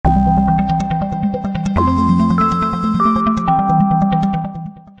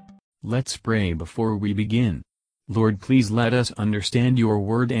Let's pray before we begin. Lord, please let us understand your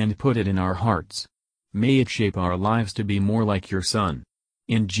word and put it in our hearts. May it shape our lives to be more like your Son.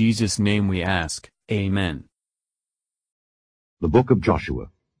 In Jesus' name we ask, Amen. The Book of Joshua,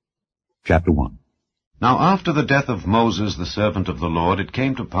 Chapter 1. Now after the death of Moses the servant of the Lord, it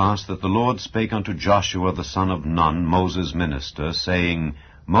came to pass that the Lord spake unto Joshua the son of Nun, Moses' minister, saying,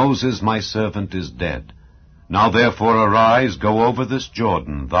 Moses my servant is dead. Now therefore arise, go over this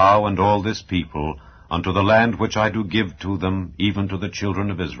Jordan, thou and all this people, unto the land which I do give to them, even to the children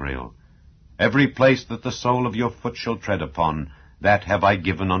of Israel. Every place that the sole of your foot shall tread upon, that have I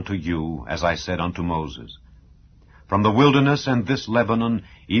given unto you, as I said unto Moses. From the wilderness and this Lebanon,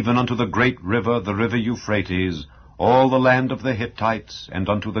 even unto the great river, the river Euphrates, all the land of the Hittites, and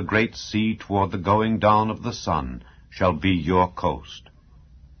unto the great sea toward the going down of the sun, shall be your coast.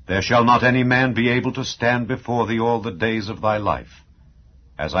 There shall not any man be able to stand before thee all the days of thy life.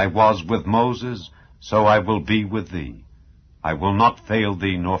 As I was with Moses, so I will be with thee. I will not fail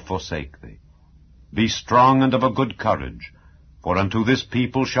thee nor forsake thee. Be strong and of a good courage, for unto this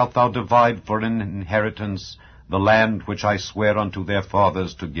people shalt thou divide for an inheritance the land which I swear unto their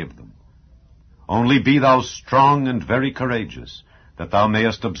fathers to give them. Only be thou strong and very courageous, that thou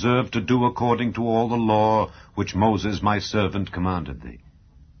mayest observe to do according to all the law which Moses my servant commanded thee.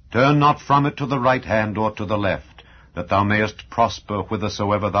 Turn not from it to the right hand or to the left, that thou mayest prosper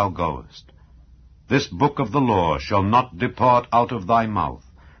whithersoever thou goest. This book of the law shall not depart out of thy mouth,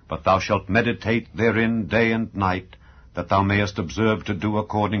 but thou shalt meditate therein day and night, that thou mayest observe to do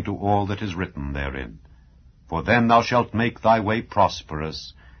according to all that is written therein. For then thou shalt make thy way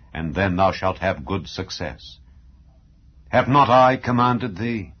prosperous, and then thou shalt have good success. Have not I commanded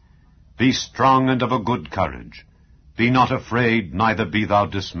thee? Be strong and of a good courage. Be not afraid, neither be thou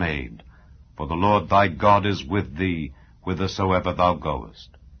dismayed, for the Lord thy God is with thee, whithersoever thou goest.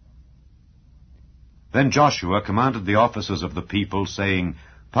 Then Joshua commanded the officers of the people, saying,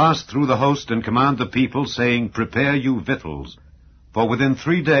 Pass through the host, and command the people, saying, Prepare you victuals, for within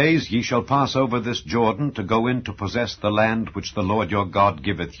 3 days ye shall pass over this Jordan, to go in to possess the land which the Lord your God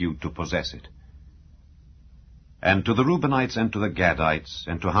giveth you to possess it. And to the Reubenites and to the Gadites,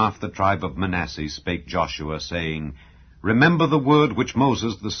 and to half the tribe of Manasseh spake Joshua, saying, Remember the word which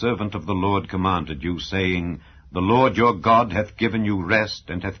Moses the servant of the Lord commanded you, saying, The Lord your God hath given you rest,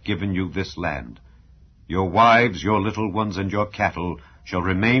 and hath given you this land. Your wives, your little ones, and your cattle shall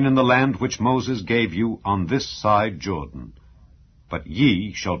remain in the land which Moses gave you on this side Jordan. But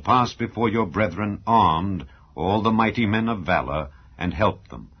ye shall pass before your brethren armed, all the mighty men of valor, and help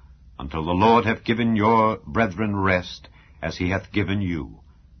them, until the Lord have given your brethren rest, as he hath given you.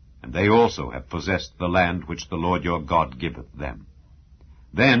 And they also have possessed the land which the Lord your God giveth them.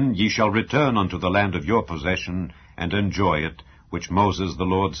 Then ye shall return unto the land of your possession, and enjoy it, which Moses the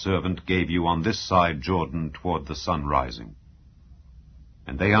Lord's servant gave you on this side Jordan toward the sun rising.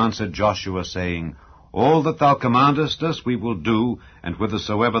 And they answered Joshua, saying, All that thou commandest us we will do, and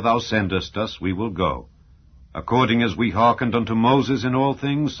whithersoever thou sendest us we will go. According as we hearkened unto Moses in all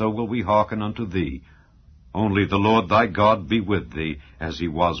things, so will we hearken unto thee. Only the Lord thy God be with thee, as he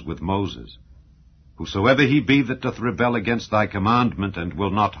was with Moses. Whosoever he be that doth rebel against thy commandment, and will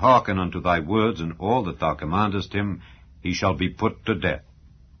not hearken unto thy words and all that thou commandest him, he shall be put to death.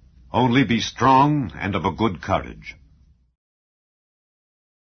 Only be strong and of a good courage.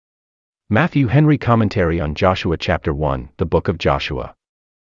 Matthew Henry Commentary on Joshua Chapter 1, The Book of Joshua.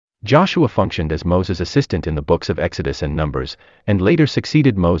 Joshua functioned as Moses' assistant in the books of Exodus and Numbers, and later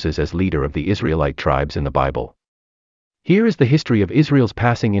succeeded Moses as leader of the Israelite tribes in the Bible. Here is the history of Israel's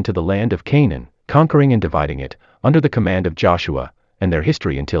passing into the land of Canaan, conquering and dividing it, under the command of Joshua, and their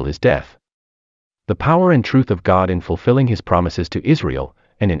history until his death. The power and truth of God in fulfilling his promises to Israel,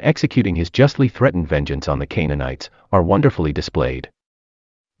 and in executing his justly threatened vengeance on the Canaanites, are wonderfully displayed.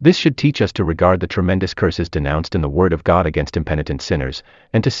 This should teach us to regard the tremendous curses denounced in the Word of God against impenitent sinners,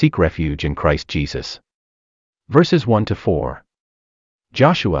 and to seek refuge in Christ Jesus. Verses 1-4.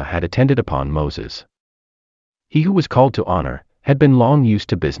 Joshua had attended upon Moses. He who was called to honor, had been long used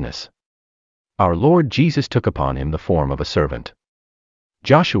to business. Our Lord Jesus took upon him the form of a servant.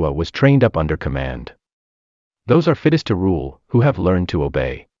 Joshua was trained up under command. Those are fittest to rule, who have learned to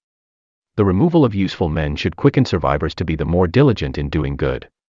obey. The removal of useful men should quicken survivors to be the more diligent in doing good.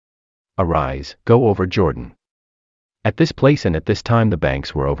 Arise, go over Jordan. At this place and at this time the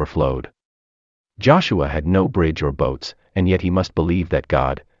banks were overflowed. Joshua had no bridge or boats, and yet he must believe that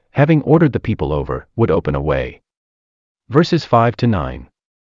God, having ordered the people over, would open a way. Verses 5-9.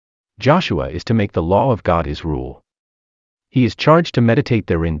 Joshua is to make the law of God his rule. He is charged to meditate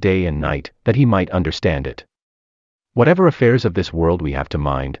therein day and night, that he might understand it. Whatever affairs of this world we have to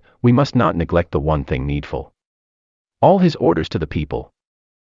mind, we must not neglect the one thing needful. All his orders to the people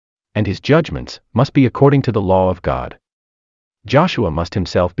and his judgments must be according to the law of God. Joshua must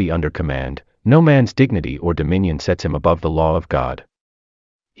himself be under command. No man's dignity or dominion sets him above the law of God.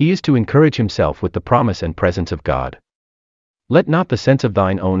 He is to encourage himself with the promise and presence of God. Let not the sense of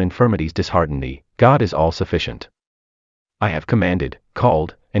thine own infirmities dishearten thee. God is all sufficient. I have commanded,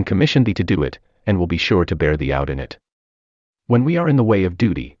 called, and commissioned thee to do it, and will be sure to bear thee out in it. When we are in the way of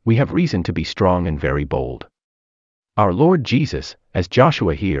duty, we have reason to be strong and very bold. Our Lord Jesus, as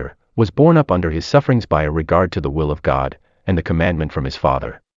Joshua here, was borne up under his sufferings by a regard to the will of God, and the commandment from his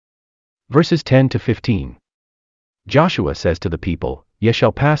Father. Verses 10 to 15. Joshua says to the people, Ye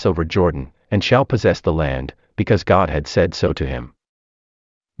shall pass over Jordan, and shall possess the land, because God had said so to him.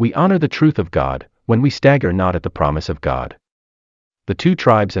 We honor the truth of God, when we stagger not at the promise of God. The 2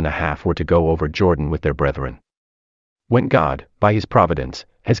 tribes and a half were to go over Jordan with their brethren. When God, by his providence,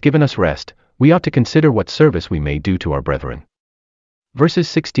 has given us rest, we ought to consider what service we may do to our brethren. Verses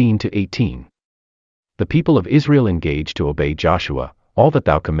 16 to 18. The people of Israel engaged to obey Joshua. All that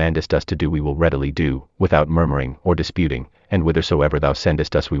thou commandest us to do we will readily do, without murmuring or disputing, and whithersoever thou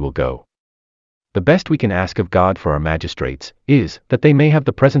sendest us we will go. The best we can ask of God for our magistrates is that they may have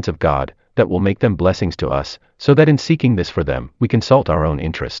the presence of God, that will make them blessings to us, so that in seeking this for them we consult our own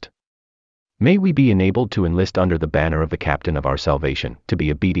interest. May we be enabled to enlist under the banner of the captain of our salvation, to be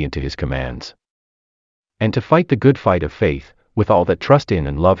obedient to his commands, and to fight the good fight of faith, with all that trust in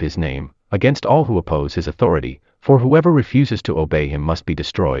and love his name, against all who oppose his authority, for whoever refuses to obey him must be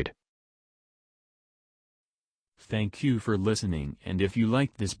destroyed. Thank you for listening, and if you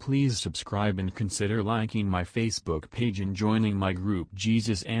liked this, please subscribe and consider liking my Facebook page and joining my group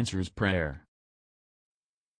Jesus Answers Prayer.